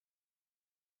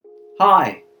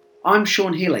Hi, I'm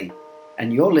Sean Healy,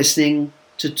 and you're listening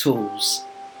to Tools.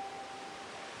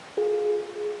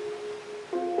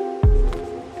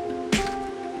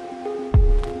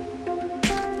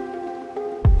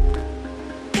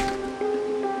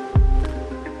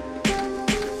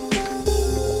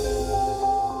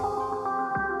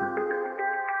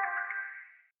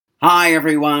 Hi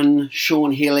everyone,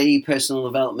 Sean Healy, personal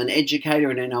development educator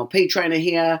and NLP trainer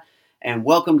here, and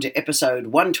welcome to episode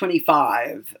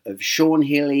 125 of Sean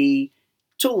Healy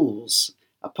Tools,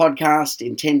 a podcast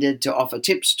intended to offer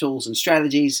tips, tools, and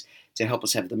strategies to help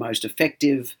us have the most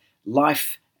effective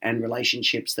life and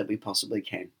relationships that we possibly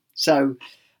can. So,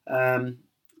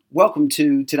 welcome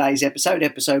to today's episode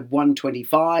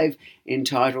 125,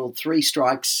 entitled 3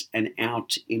 Strikes and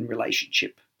Out in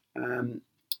Relationship.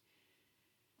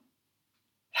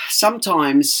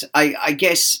 Sometimes I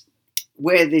guess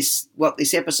what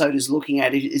this episode is looking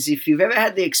at is if you've ever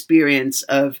had the experience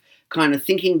of kind of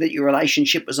thinking that your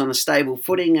relationship was on a stable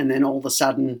footing and then all of a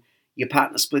sudden your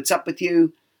partner splits up with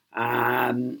you,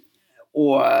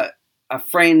 or a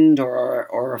friend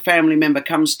or a family member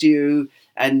comes to you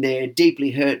and they're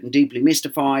deeply hurt and deeply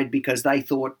mystified because they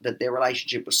thought that their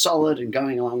relationship was solid and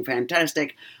going along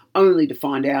fantastic, only to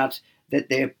find out that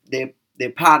their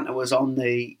partner was on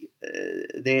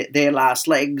their last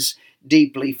legs,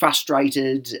 deeply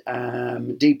frustrated,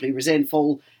 deeply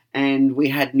resentful, and we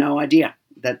had no idea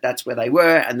that that's where they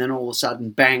were. And then all of a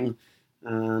sudden, bang,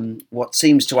 what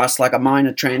seems to us like a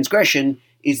minor transgression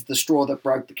is the straw that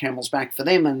broke the camel's back for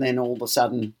them. And then all of a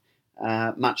sudden,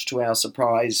 much to our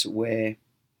surprise, we're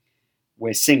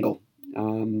single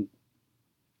and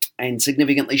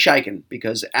significantly shaken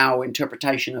because our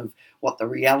interpretation of what the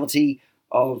reality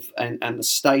of and the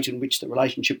state in which the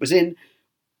relationship was in,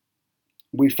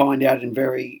 we find out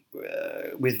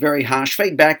with very harsh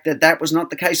feedback that was not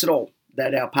the case at all,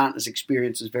 that our partner's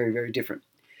experience is very, very different.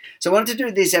 So I wanted to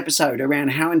do this episode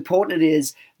around how important it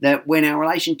is that when our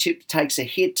relationship takes a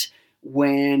hit,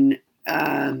 when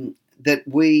that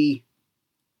we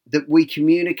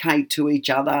communicate to each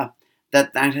other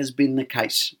that has been the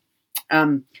case.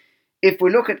 If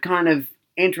we look at kind of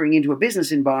entering into a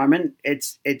business environment,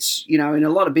 it's in a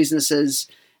lot of businesses,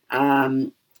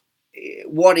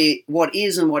 what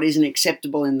is and what isn't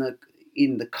acceptable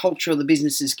in the culture of the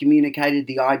business is communicated.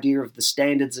 The idea of the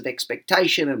standards of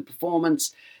expectation and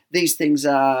performance, these things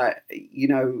are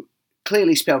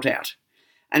clearly spelt out.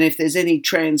 And if there's any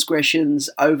transgressions,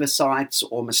 oversights,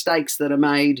 or mistakes that are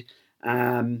made,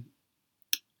 then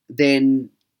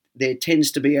there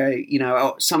tends to be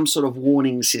some sort of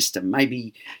warning system.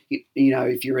 Maybe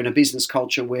if you're in a business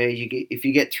culture where if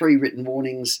you get 3 written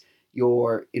warnings,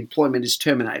 your employment is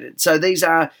terminated. So these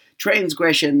are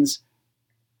transgressions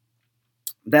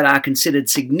that are considered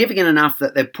significant enough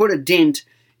that they've put a dent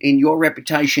in your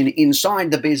reputation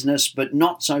inside the business, but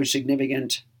not so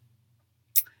significant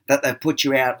that they've put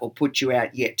you out or put you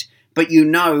out yet. But you're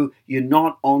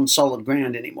not on solid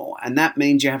ground anymore. And that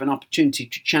means you have an opportunity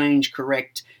to change,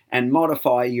 correct, and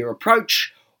modify your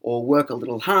approach or work a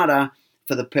little harder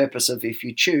for the purpose of if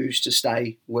you choose to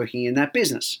stay working in that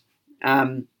business.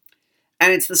 And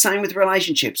it's the same with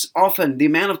relationships. Often the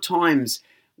amount of times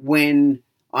when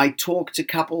I talk to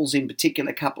couples, in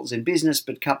particular couples in business,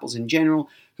 but couples in general,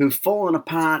 who've fallen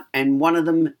apart and one of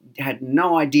them had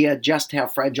no idea just how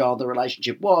fragile the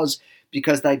relationship was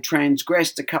because they'd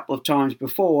transgressed a couple of times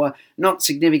before, not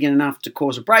significant enough to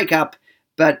cause a breakup,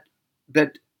 but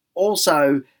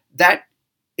also that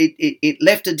it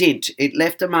left a dent, it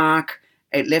left a mark,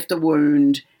 it left a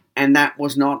wound, and that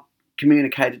was not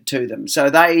communicated to them. So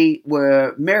they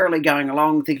were merrily going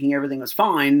along thinking everything was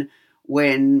fine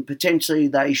when potentially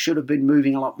they should have been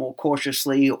moving a lot more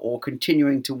cautiously or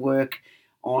continuing to work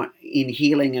in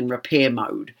healing and repair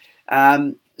mode.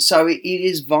 So it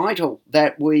is vital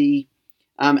that we,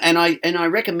 and I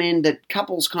recommend that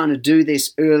couples kind of do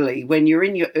this early. When you're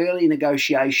in your early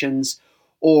negotiations,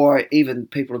 or even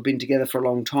people who've been together for a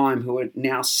long time who are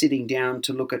now sitting down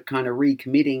to look at kind of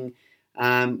recommitting,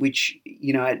 which,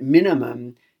 at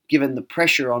minimum, given the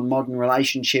pressure on modern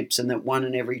relationships and that 1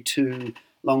 in every 2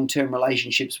 long-term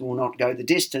relationships will not go the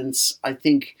distance, I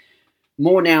think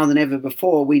more now than ever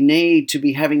before, we need to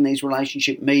be having these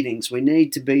relationship meetings. We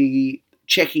need to be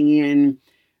checking in,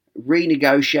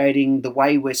 renegotiating the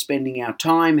way we're spending our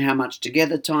time, how much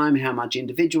together time, how much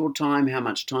individual time, how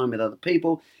much time with other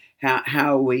people,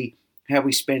 how are we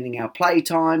spending our play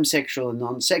time, sexual and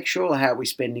non-sexual, how are we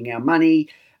spending our money.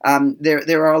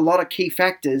 There are a lot of key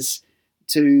factors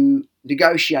to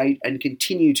negotiate and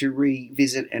continue to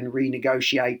revisit and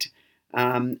renegotiate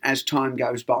as time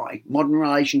goes by. Modern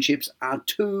relationships are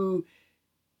too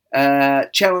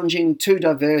challenging, too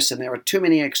diverse, and there are too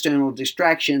many external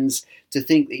distractions to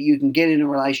think that you can get in a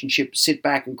relationship, sit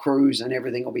back and cruise, and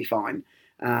everything will be fine.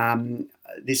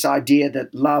 This idea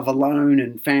that love alone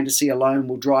and fantasy alone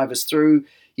will drive us through,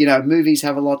 movies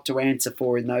have a lot to answer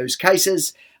for in those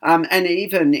cases. And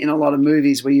even in a lot of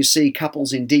movies where you see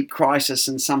couples in deep crisis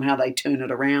and somehow they turn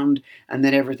it around and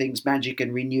then everything's magic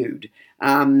and renewed.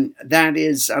 That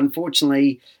is,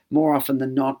 unfortunately, more often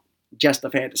than not, just a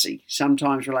fantasy.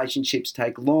 Sometimes relationships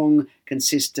take long,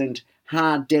 consistent,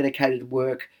 hard, dedicated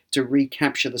work to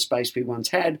recapture the space we once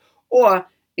had, or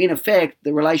in effect,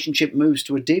 the relationship moves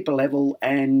to a deeper level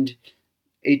and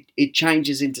it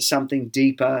changes into something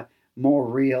deeper, more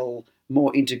real,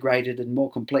 more integrated and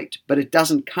more complete. But it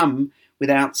doesn't come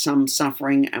without some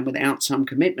suffering and without some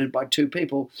commitment by two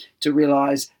people to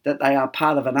realize that they are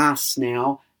part of an us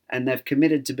now and they've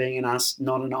committed to being an us,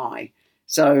 not an I.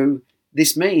 So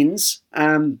this means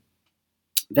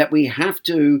that we have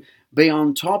to be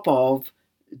on top of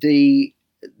the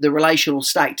relational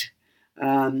state.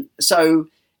 And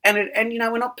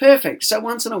we're not perfect. So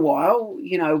once in a while,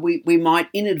 we might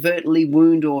inadvertently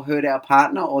wound or hurt our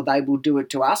partner, or they will do it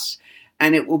to us,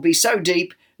 and it will be so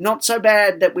deep, not so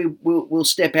bad that we'll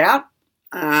step out.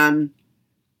 But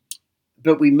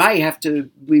we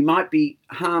might be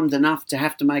harmed enough to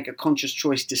have to make a conscious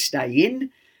choice to stay in.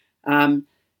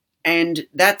 And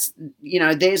that's,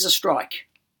 there's a strike.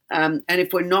 And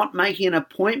if we're not making an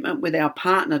appointment with our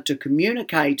partner to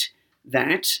communicate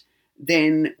that,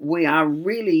 then we are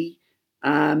really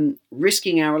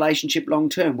risking our relationship long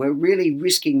term. We're really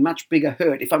risking much bigger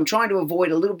hurt. If I'm trying to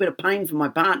avoid a little bit of pain from my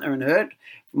partner and hurt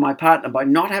from my partner by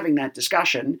not having that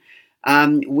discussion,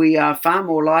 we are far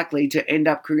more likely to end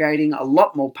up creating a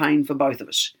lot more pain for both of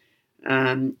us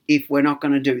if we're not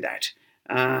going to do that.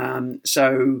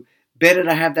 So better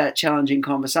to have that challenging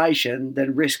conversation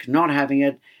than risk not having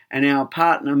it and our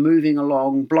partner moving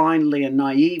along blindly and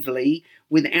naively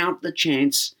without the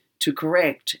chance to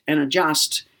correct and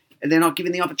adjust, and they're not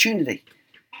given the opportunity.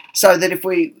 So that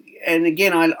and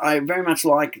again, I very much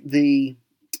like the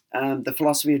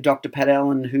philosophy of Dr. Pat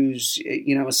Allen, who's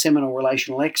a seminal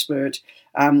relational expert,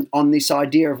 on this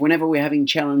idea of whenever we're having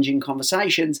challenging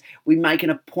conversations, we make an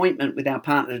appointment with our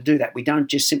partner to do that. We don't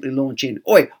just simply launch in.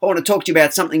 Oi, I want to talk to you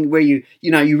about something where you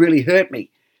really hurt me.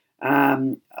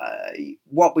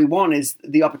 What we want is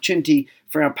the opportunity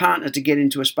for our partner to get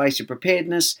into a space of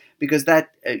preparedness, because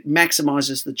that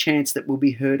maximizes the chance that we'll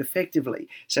be heard effectively.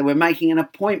 So we're making an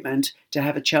appointment to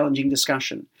have a challenging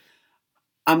discussion.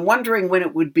 I'm wondering when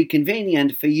it would be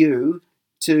convenient for you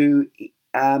to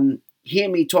hear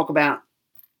me talk about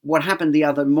what happened the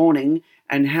other morning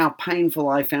and how painful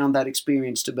I found that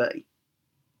experience to be,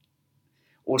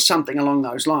 or something along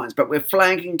those lines. But we're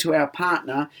flagging to our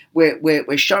partner,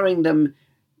 we're showing them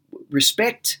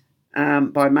respect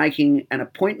by making an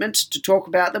appointment to talk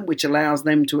about them, which allows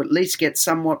them to at least get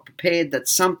somewhat prepared that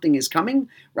something is coming,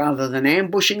 rather than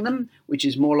ambushing them, which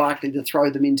is more likely to throw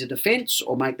them into defense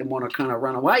or make them want to kind of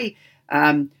run away.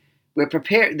 We're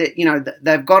prepared that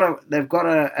they've got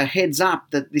a heads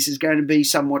up that this is going to be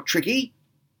somewhat tricky,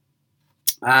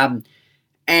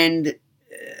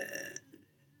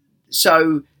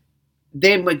 so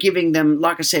then we're giving them,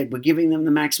 like I said, we're giving them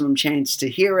the maximum chance to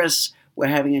hear us. We're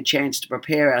having a chance to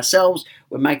prepare ourselves.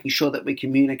 We're making sure that we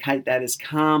communicate that as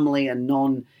calmly and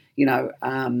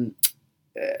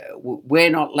we're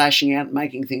not lashing out and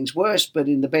making things worse, but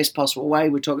in the best possible way.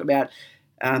 We're talking about,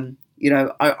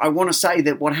 I want to say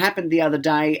that what happened the other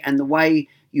day and the way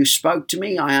you spoke to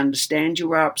me, I understand you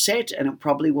were upset and it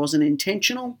probably wasn't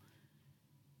intentional,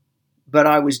 but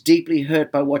I was deeply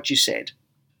hurt by what you said.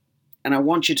 And I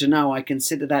want you to know I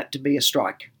consider that to be a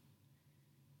strike.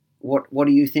 What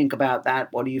do you think about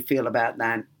that? What do you feel about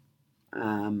that?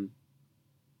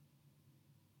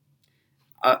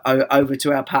 Over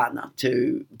to our partner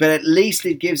but at least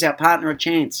it gives our partner a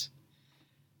chance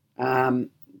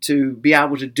to be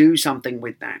able to do something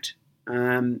with that.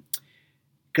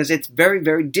 Because it's very,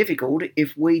 very difficult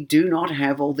if we do not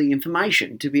have all the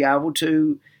information to be able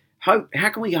to hope. How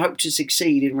can we hope to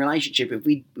succeed in relationship if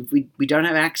we don't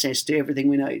have access to everything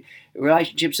we need?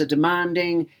 Relationships are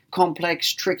demanding,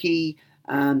 complex, tricky.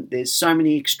 There's so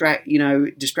many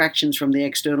distractions from the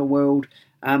external world.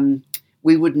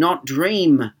 We would not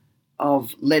dream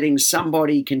of letting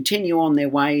somebody continue on their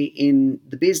way in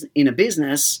a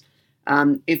business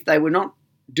if they were not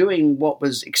doing what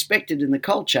was expected in the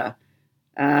culture.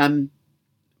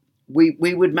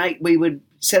 We would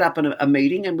set up a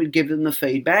meeting and we'd give them the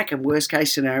feedback, and worst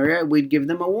case scenario, we'd give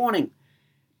them a warning.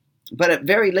 But at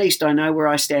very least, I know where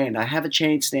I stand. I have a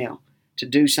chance now to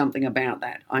do something about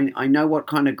that. I know what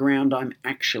kind of ground I'm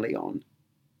actually on.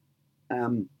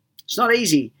 It's not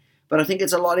easy, but I think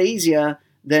it's a lot easier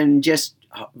than just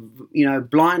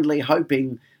blindly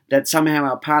hoping that somehow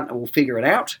our partner will figure it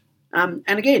out. And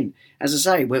again, as I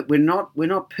say, we're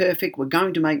not perfect. We're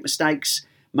going to make mistakes.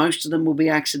 Most of them will be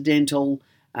accidental,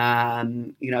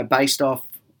 based off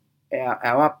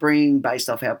our upbringing, based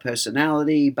off our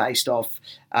personality, based off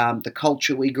the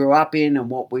culture we grew up in, and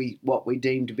what we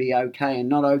deem to be okay and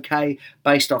not okay,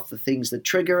 based off the things that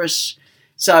trigger us.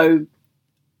 So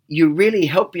you really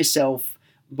help yourself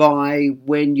by,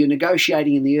 when you're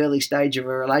negotiating in the early stage of a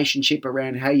relationship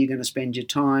around how you're going to spend your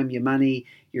time, your money,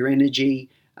 your energy,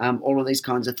 all of these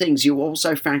kinds of things, you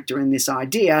also factor in this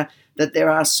idea that there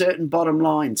are certain bottom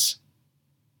lines.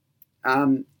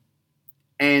 And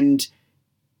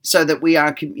so that we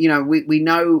are, we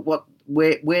know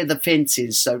where the fence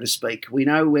is, so to speak. We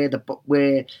know where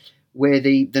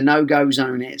the no-go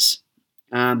zone is,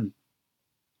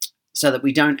 so that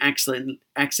we don't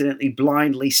accidentally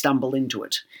blindly stumble into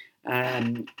it.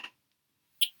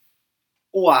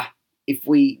 Or if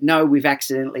we know we've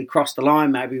accidentally crossed the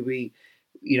line, maybe we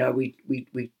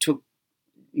took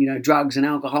drugs and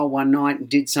alcohol one night and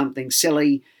did something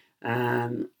silly.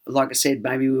 Like I said,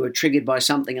 maybe we were triggered by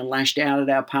something and lashed out at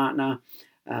our partner.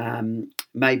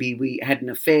 Maybe we had an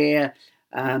affair.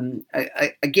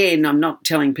 Again, I'm not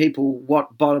telling people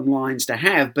what bottom lines to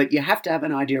have, but you have to have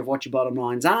an idea of what your bottom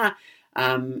lines are.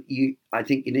 I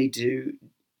think you need to,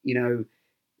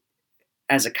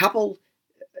 as a couple,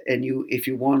 and if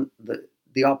you want the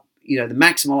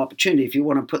maximal opportunity, if you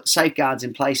want to put safeguards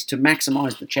in place to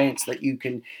maximize the chance that you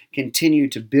can continue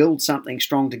to build something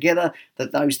strong together,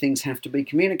 that those things have to be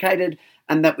communicated,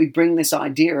 and that we bring this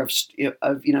idea of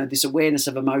this awareness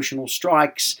of emotional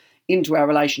strikes into our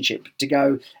relationship, to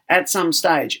go, at some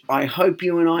stage, I hope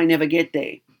you and I never get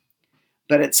there,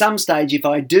 but at some stage, if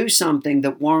I do something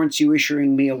that warrants you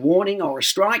issuing me a warning or a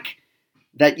strike,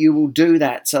 that you will do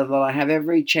that, so that I have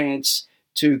every chance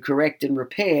to correct and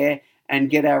repair and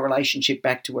get our relationship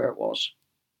back to where it was.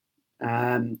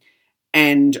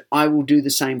 And I will do the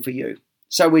same for you.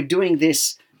 So we're doing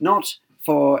this not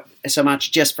for so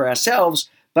much just for ourselves,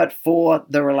 but for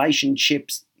the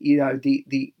relationships.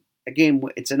 Again,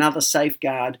 it's another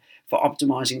safeguard for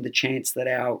optimizing the chance that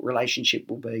our relationship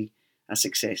will be a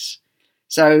success.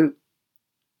 So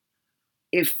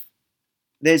if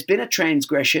there's been a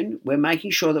transgression, we're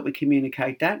making sure that we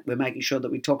communicate that. We're making sure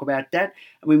that we talk about that.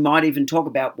 And we might even talk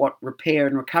about what repair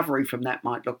and recovery from that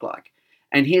might look like.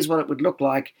 And here's what it would look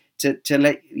like to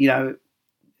let,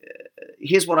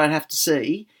 here's what I'd have to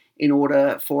see in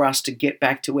order for us to get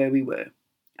back to where we were.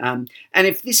 And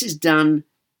if this is done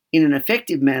in an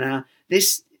effective manner,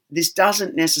 this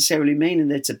doesn't necessarily mean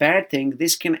that it's a bad thing.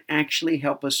 This can actually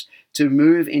help us to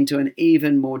move into an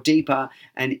even more deeper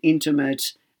and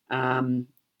intimate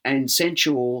and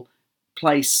sensual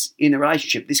place in a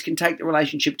relationship. This can take the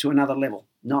relationship to another level,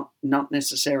 not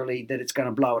necessarily that it's going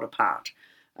to blow it apart.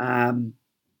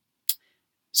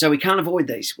 So we can't avoid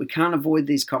these. We can't avoid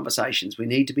these conversations. We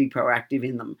need to be proactive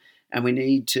in them, and we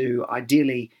need to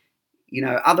ideally,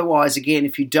 otherwise, again,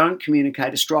 if you don't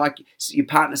communicate a strike, your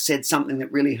partner said something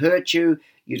that really hurt you,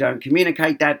 you don't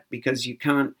communicate that because you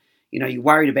can't, you're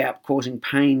worried about causing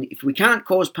pain. If we can't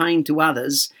cause pain to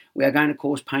others, we are going to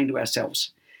cause pain to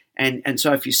ourselves. And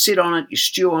so if you sit on it, you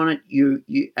stew on it, you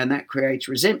and that creates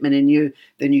resentment in you,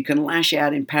 then you can lash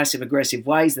out in passive-aggressive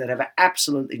ways that have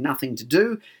absolutely nothing to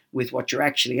do with what you're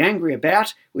actually angry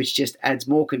about, which just adds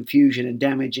more confusion and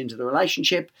damage into the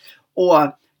relationship.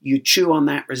 Or you chew on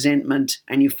that resentment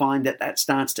and you find that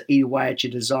starts to eat away at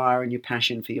your desire and your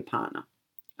passion for your partner.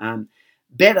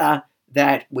 Better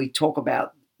that we talk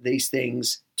about these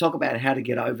things, talk about how to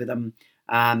get over them,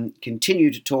 continue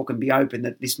to talk and be open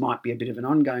that this might be a bit of an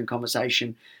ongoing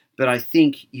conversation. But I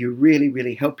think you really,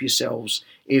 really help yourselves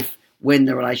if, when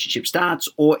the relationship starts,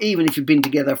 or even if you've been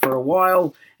together for a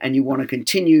while and you want to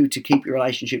continue to keep your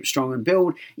relationship strong and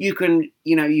build, you can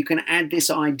add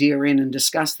this idea in and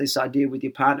discuss this idea with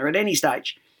your partner at any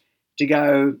stage, to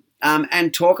go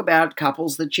and talk about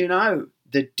couples that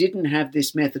that didn't have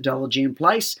this methodology in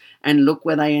place, and look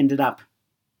where they ended up.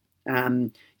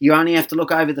 You only have to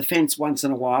look over the fence once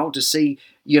in a while to see,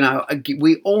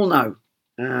 we all know,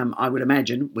 I would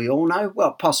imagine we all know,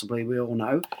 well, possibly we all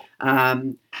know,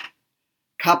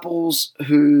 couples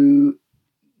who,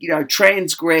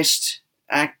 transgressed,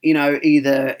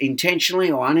 either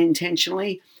intentionally or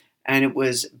unintentionally, and it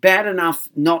was bad enough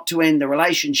not to end the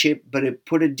relationship, but it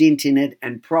put a dent in it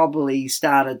and probably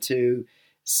started to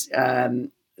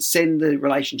send the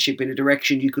relationship in a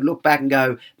direction you could look back and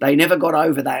go, they never got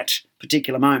over that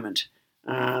particular moment.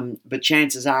 But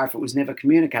chances are, if it was never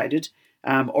communicated,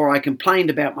 or I complained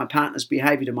about my partner's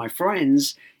behaviour to my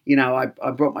friends, I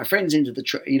brought my friends into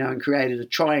and created a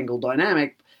triangle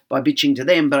dynamic by bitching to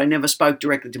them, but I never spoke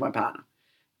directly to my partner.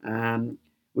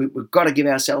 We've got to give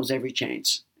ourselves every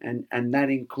chance. And that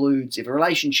includes, if a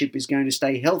relationship is going to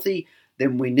stay healthy,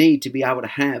 then we need to be able to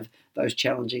have those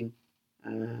challenging,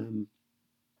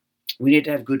 we need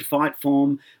to have good fight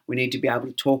form. We need to be able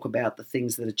to talk about the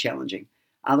things that are challenging.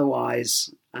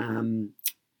 Otherwise, we're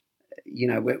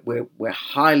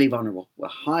highly vulnerable. We're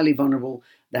highly vulnerable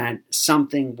that some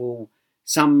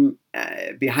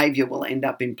behavior will end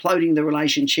up imploding the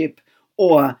relationship,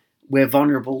 or we're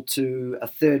vulnerable to a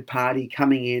third party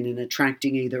coming in and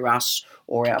attracting either us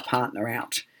or our partner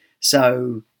out.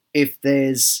 So if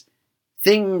there's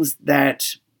things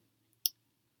that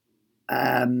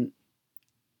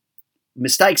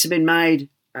mistakes have been made,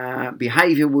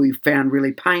 behavior we found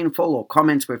really painful, or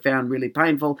comments we found really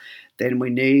painful, then we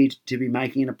need to be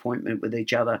making an appointment with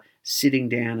each other, sitting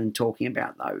down and talking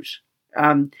about those.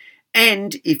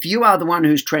 And if you are the one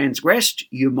who's transgressed,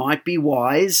 you might be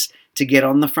wise to get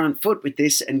on the front foot with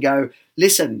this and go,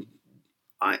 listen,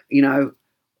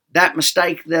 that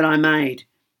mistake that I made,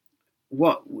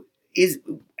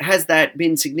 has that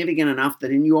been significant enough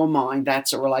that in your mind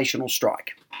that's a relational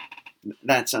strike?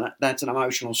 That's an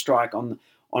emotional strike on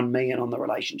me and on the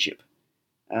relationship.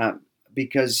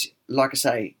 Because, like I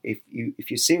say, if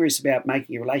you're serious about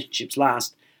making your relationships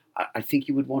last, I think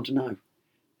you would want to know,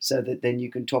 so that then you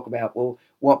can talk about, well,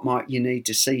 what might you need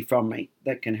to see from me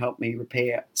that can help me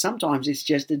repair? Sometimes it's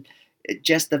just the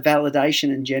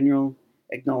validation and general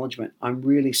acknowledgement. I'm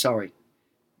really sorry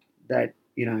that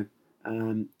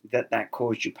that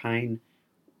caused you pain.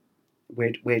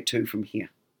 Where to from here?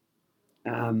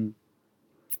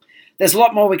 There's a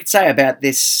lot more we could say about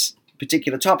this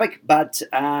particular topic, but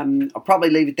I'll probably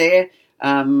leave it there.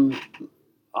 I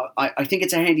think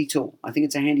it's a handy tool. I think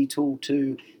it's a handy tool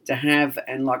to have,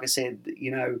 and like I said,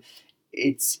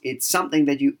 it's something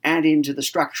that you add into the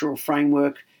structural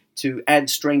framework to add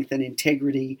strength and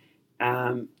integrity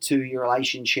to your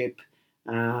relationship.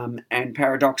 And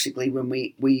paradoxically, when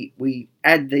we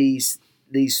add these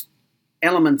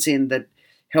elements in that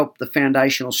help the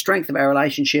foundational strength of our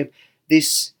relationship,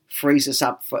 this frees us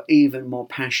up for even more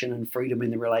passion and freedom in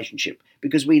the relationship,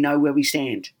 because we know where we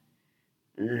stand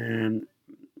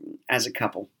as a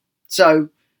couple. So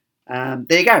there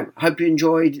you go. Hope you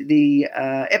enjoyed the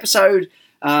episode.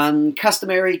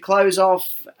 Customary close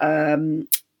off.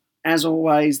 As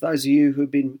always, those of you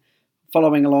who've been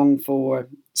following along for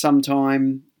some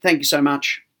time, thank you so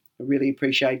much. I really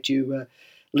appreciate you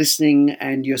listening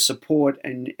and your support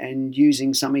and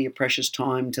using some of your precious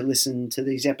time to listen to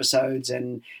these episodes.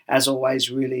 And as always,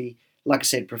 really, like I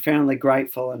said, profoundly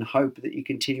grateful and hope that you're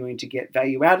continuing to get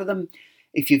value out of them.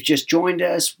 If you've just joined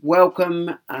us,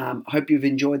 welcome. Hope you've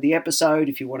enjoyed the episode.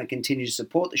 If you want to continue to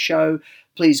support the show,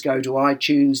 please go to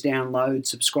iTunes, download,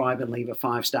 subscribe, and leave a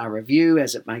 5-star review,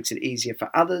 as it makes it easier for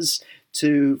others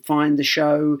to find the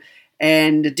show.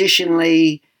 And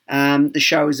additionally, the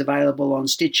show is available on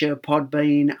Stitcher,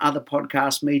 Podbean, other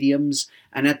podcast mediums,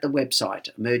 and at the website,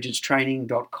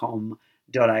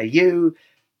 emergencetraining.com.au.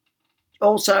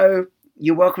 Also,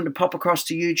 you're welcome to pop across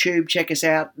to YouTube. Check us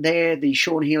out there, the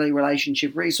Sean Healy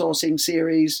Relationship Resourcing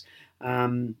Series.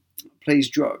 Please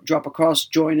drop across,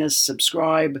 join us,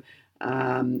 subscribe,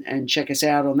 and check us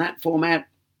out on that format.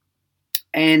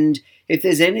 And if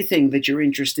there's anything that you're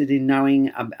interested in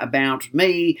knowing about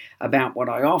me, about what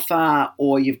I offer,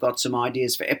 or you've got some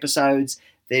ideas for episodes,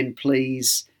 then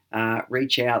please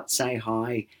reach out, say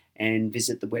hi, and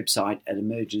visit the website at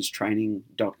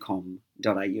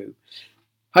emergencetraining.com.au.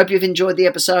 Hope you've enjoyed the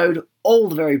episode. All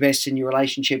the very best in your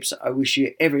relationships. I wish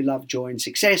you every love, joy, and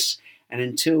success. And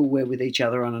until we're with each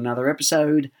other on another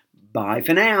episode, bye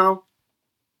for now.